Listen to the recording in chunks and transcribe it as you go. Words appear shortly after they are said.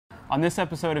On this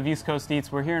episode of East Coast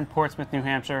Eats, we're here in Portsmouth, New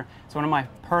Hampshire. It's one of my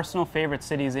personal favorite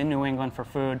cities in New England for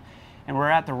food. And we're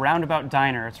at the Roundabout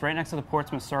Diner. It's right next to the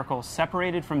Portsmouth Circle,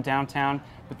 separated from downtown,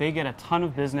 but they get a ton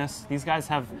of business. These guys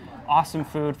have awesome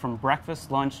food from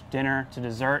breakfast, lunch, dinner, to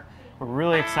dessert. We're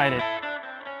really excited.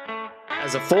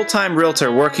 As a full-time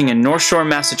realtor working in North Shore,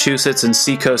 Massachusetts and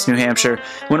Seacoast, New Hampshire,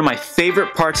 one of my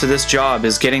favorite parts of this job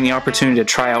is getting the opportunity to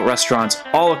try out restaurants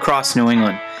all across New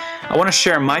England. I want to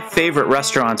share my favorite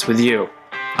restaurants with you.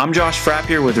 I'm Josh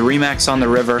Frappier with Remax on the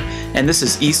River, and this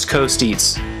is East Coast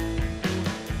Eats. And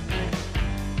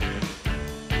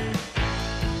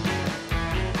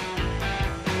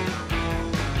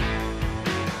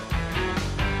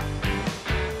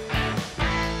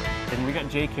we got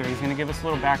Jake here. He's going to give us a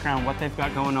little background on what they've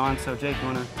got going on. So Jake, you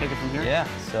want to take it from here? Yeah,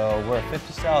 so we're a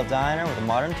 50 style diner with a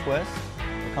modern twist.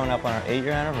 We're coming up on our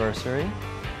 8-year anniversary.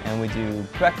 And we do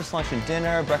breakfast, lunch, and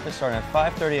dinner. Breakfast starting at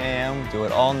 5:30 a.m. We do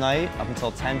it all night up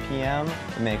until 10 p.m.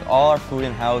 We make all our food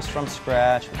in-house from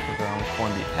scratch. We cook our own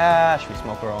corned beef hash. We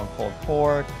smoke our own pulled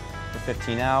pork for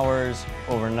 15 hours,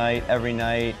 overnight, every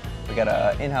night. We got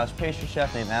an in-house pastry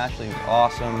chef named Ashley, who's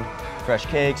awesome. Fresh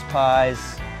cakes, pies,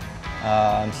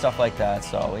 stuff like that.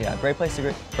 So yeah, great place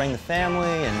to bring the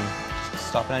family and just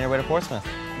stopping on your way to Portsmouth.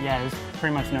 Yeah, there's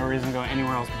pretty much no reason to go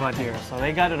anywhere else but here. So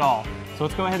they got it all. So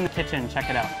let's go ahead in the kitchen and check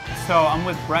it out. So I'm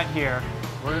with Brett here.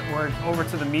 We're over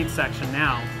to the meat section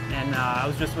now. And I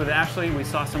was just with Ashley. We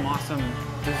saw some awesome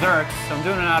desserts. So I'm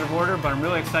doing it out of order, but I'm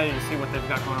really excited to see what they've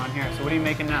got going on here. So what are you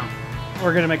making now?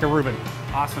 We're gonna make a Reuben.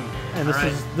 Awesome. And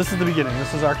this is the beginning.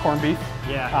 This is our corned beef.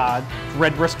 Yeah.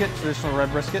 Red brisket, traditional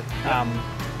red brisket. Yeah.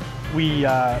 We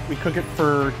cook it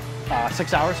for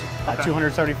 6 hours at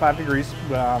 275 degrees.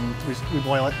 We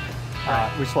boil it.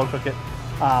 We slow cook it.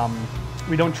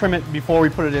 We don't trim it before we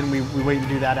put it in. We wait and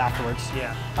do that afterwards.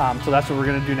 Yeah. So that's what we're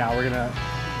gonna do now.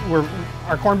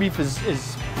 Our corned beef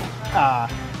is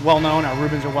well known. Our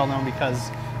Reubens are well known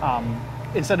because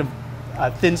instead of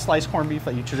thin sliced corned beef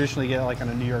that you traditionally get like on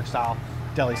a New York style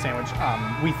deli sandwich,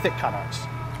 we thick cut ours.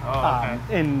 Oh, okay.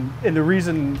 And the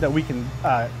reason that we can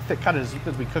thick cut it is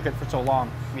because we cook it for so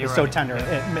long. It's so tender,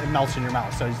 it melts in your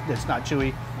mouth, so it's not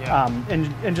chewy. Yeah.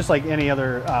 And just like any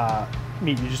other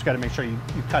meat, you just got to make sure you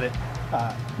cut it,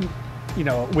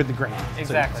 with the grain.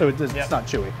 Exactly. So it's not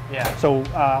chewy. Yeah. So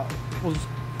we'll just.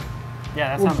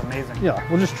 Yeah, that sounds amazing. Yeah,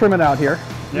 we'll just trim it out here.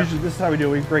 Yep. Usually, this is how we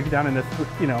do it. We break it down into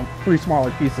 3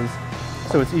 smaller pieces,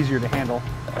 so it's easier to handle.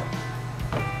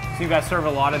 So you guys serve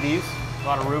a lot of these, a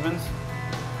lot of Reubens?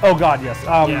 Oh God, yes.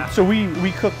 Yeah. So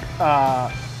we cook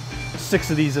 6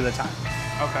 of these at a time.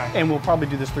 Okay. And we'll probably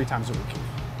do this 3 times a week.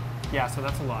 Yeah, so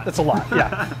that's a lot. That's a lot,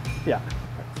 yeah. Yeah. So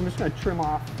I'm just gonna trim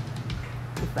off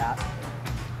the fat.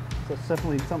 So it's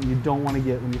definitely something you don't want to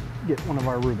get when you get one of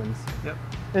our Reubens. Yep.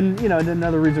 And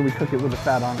another reason we cook it with the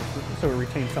fat on it, so it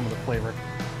retains some of the flavor.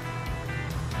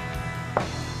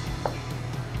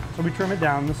 So we trim it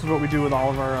down. This is what we do with all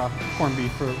of our corned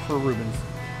beef for Reubens.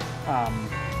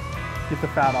 Get the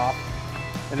fat off,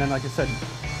 and then like I said,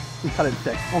 we cut it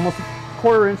thick, almost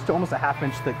 1/4 inch to almost a 1/2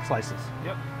 inch thick slices.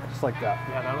 Yep. Just like that.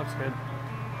 Yeah, that looks good.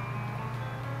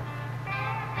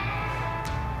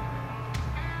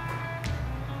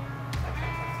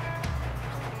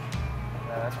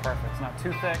 Yeah, that's perfect. It's not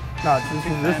too thick. No,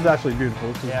 this is actually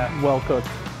beautiful. This is well cooked.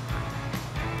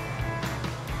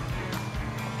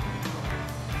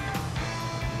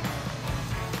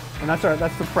 And that's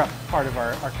the prep part of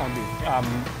our corned beef.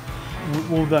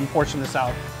 We'll then portion this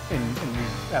out and we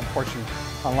have portion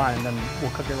online, and then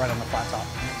we'll cook it right on the flat top.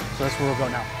 So that's where we'll go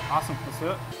now. Awesome, let's do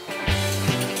it.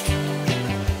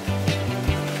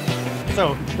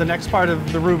 So the next part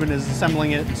of the Reuben is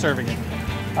assembling it and serving it.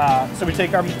 So we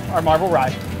take our marble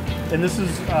rye, and this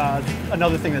is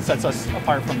another thing that sets us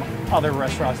apart from other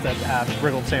restaurants that have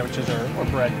griddled sandwiches or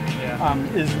bread. Yeah.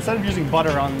 Is instead of using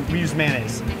butter we use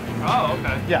mayonnaise. Oh,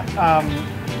 okay. Yeah.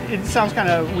 It sounds kind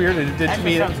of weird, and it did to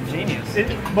me. It sounds genius.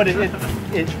 But it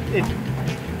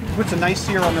puts a nice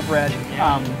sear on the bread.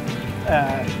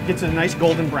 Gets a nice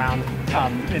golden brown,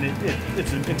 and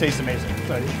it tastes amazing.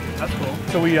 So that's cool.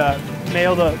 So we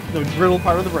mayo the griddle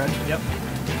part of the bread. Yep.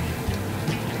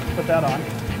 Put that on.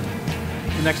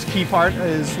 The next key part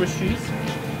is Swiss cheese,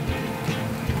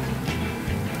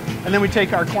 and then we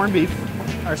take our corned beef,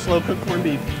 our slow cooked corned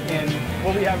beef, and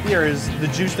what we have here is the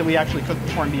juice that we actually cook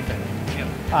the corned beef in.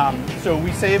 So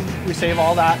we save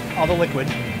all the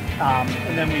liquid,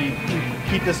 and then we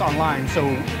keep this on line. So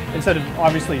instead of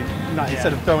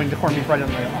throwing the corned beef right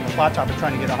on the flat top and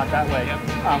trying to get it hot that way,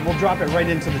 we'll drop it right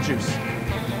into the juice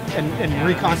and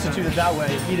reconstitute it that way.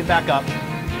 Heat it back up,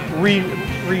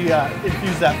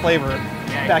 infuse that flavor,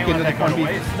 back into the corned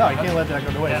beef. No, you can't let that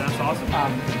go to waste. Yeah, that's awesome.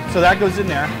 So that goes in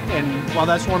there, and while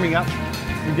that's warming up,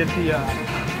 we get the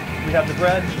we have the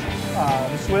bread,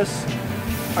 the Swiss,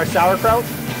 our sauerkraut,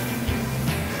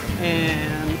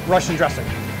 and Russian dressing.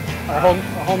 Our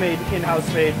homemade, in-house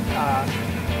made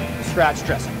scratch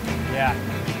dressing. Yeah.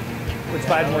 Which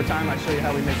if I had more time, I'd show you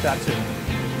how we make that too.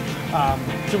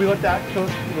 So we let that cook,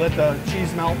 we let the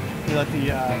cheese melt, we let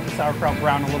the sauerkraut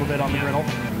brown a little bit on the griddle.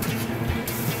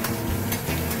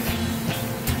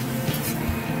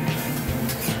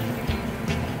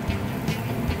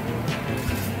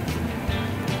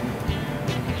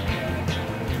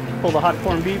 Pull the hot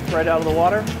corned beef right out of the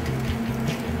water.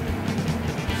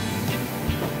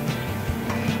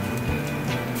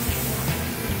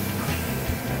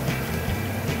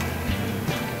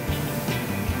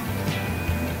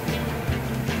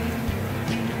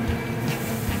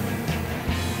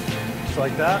 Just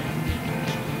like that.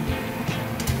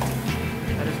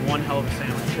 That is one hell of a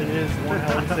sandwich. It is one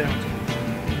hell of a sandwich.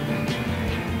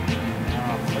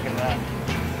 Oh, look at that.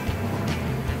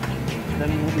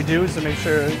 Then what we do is to make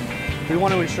sure, we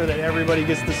want to ensure that everybody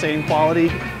gets the same quality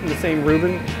and the same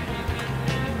Reuben.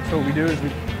 So what we do is we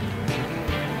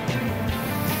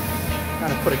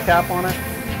kind of put a cap on it.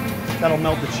 That'll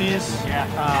melt the cheese. Yeah.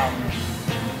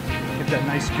 Get that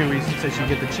nice gooey sensation.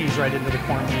 Get the cheese right into the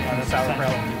corned beef and the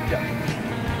sauerkraut. Yeah.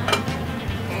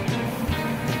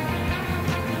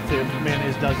 See what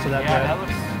mayonnaise does to that bread. That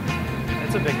looks,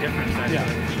 it's a big difference actually.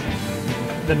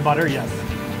 Yeah. Then butter, yes.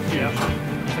 Yeah.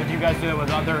 So do you guys do it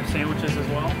with other sandwiches as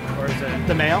well, or is it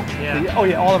the mayo? Yeah. Oh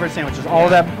yeah, all of our sandwiches, all of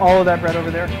that bread over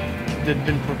there,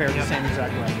 been prepared the same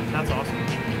exact way. That's awesome.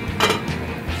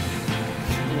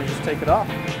 And we just take it off,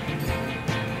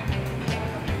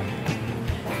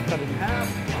 cut it in half.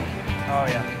 Oh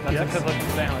yeah, that's a good looking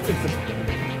sandwich.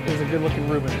 It's a good looking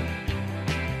Reuben.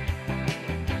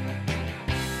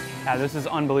 Yeah, this is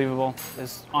unbelievable.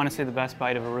 This is honestly the best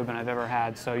bite of a Reuben I've ever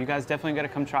had. So you guys definitely got to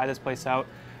come try this place out.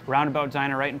 Roundabout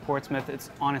Diner right in Portsmouth. It's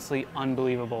honestly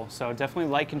unbelievable. So definitely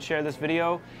like and share this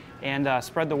video and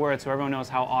spread the word so everyone knows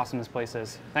how awesome this place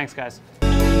is. Thanks, guys.